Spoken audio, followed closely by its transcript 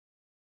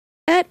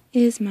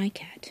is my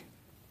cat.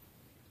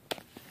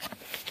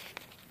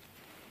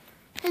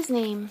 His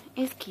name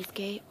is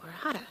Kisuke or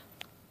Hara.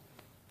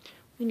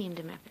 We named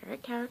him after a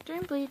character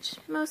in Bleach,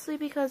 mostly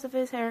because of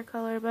his hair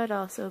color, but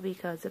also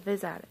because of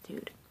his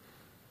attitude.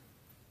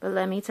 But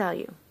let me tell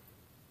you,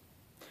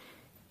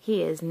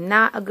 he is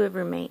not a good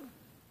roommate.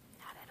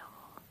 Not at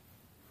all.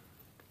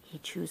 He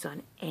chews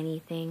on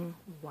anything,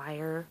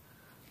 wire,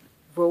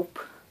 rope,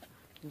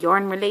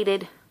 yarn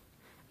related.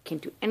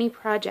 Can't do any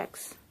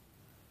projects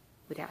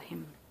without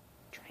him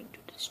trying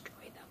to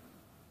destroy them.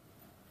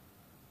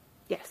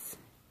 Yes.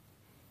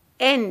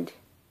 And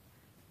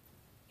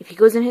if he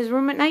goes in his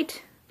room at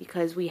night,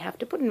 because we have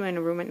to put him in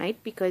a room at night,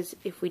 because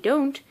if we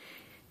don't,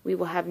 we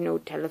will have no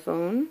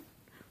telephone,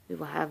 we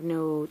will have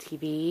no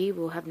TV,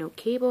 we'll have no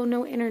cable,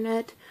 no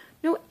internet,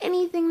 no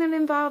anything that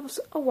involves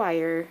a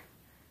wire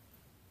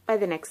by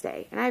the next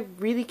day. And I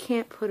really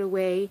can't put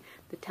away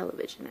the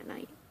television at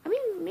night. I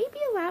mean, maybe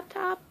a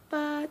laptop,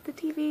 but the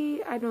TV,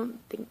 I don't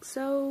think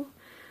so.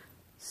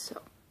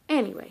 So,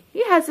 anyway,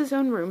 he has his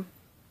own room,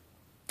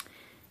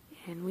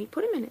 and we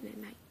put him in it at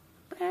night.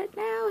 But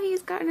now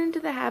he's gotten into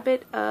the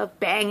habit of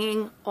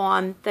banging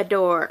on the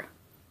door.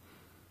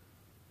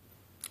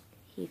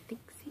 He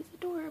thinks he's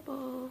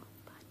adorable,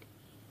 but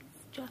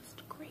he's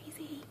just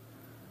crazy.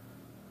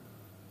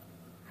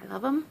 I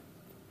love him,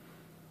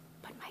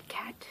 but my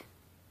cat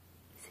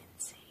is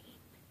insane.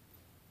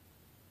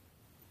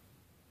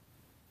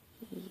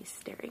 He's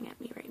staring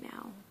at me right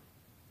now.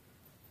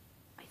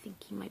 I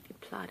think he might be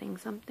plotting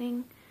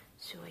something,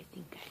 so I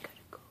think I